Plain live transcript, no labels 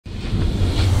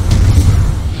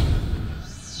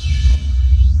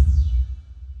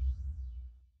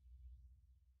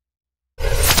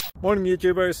Morning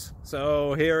YouTubers.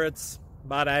 So here it's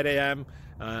about 8 a.m.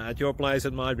 At your place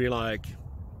it might be like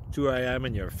 2 a.m.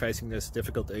 and you're facing this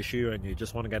difficult issue and you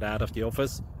just want to get out of the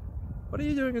office. What are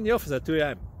you doing in the office at 2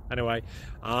 a.m.? Anyway,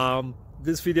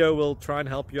 this video will try and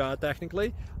help you out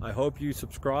technically. I hope you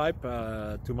subscribe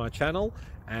to my channel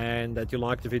and that you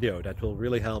like the video. That will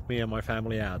really help me and my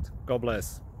family out. God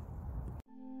bless.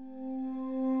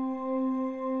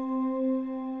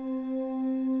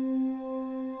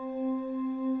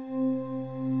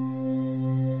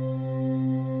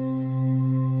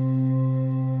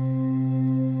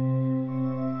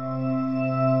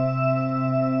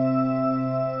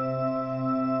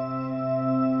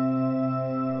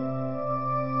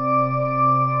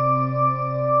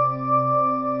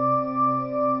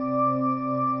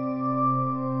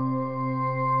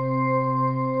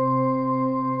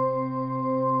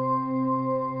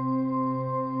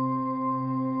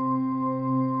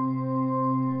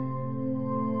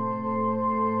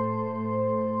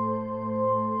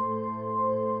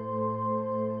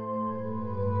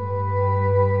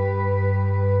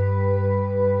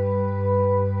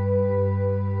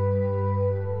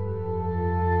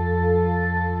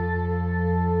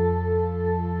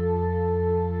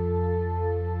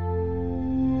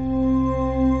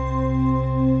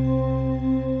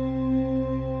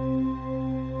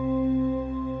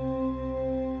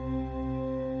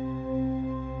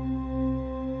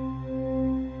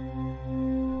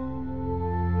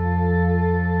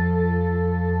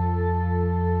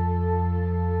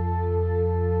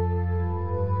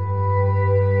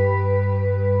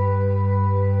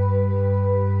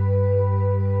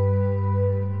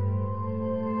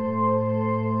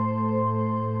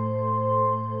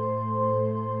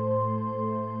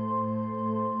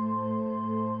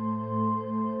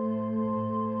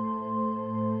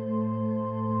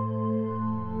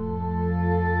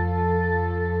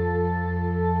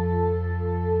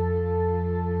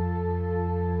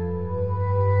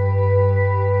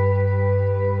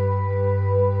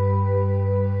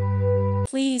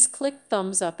 Please click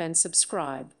thumbs up and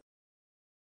subscribe.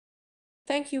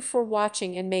 Thank you for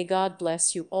watching and may God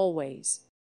bless you always.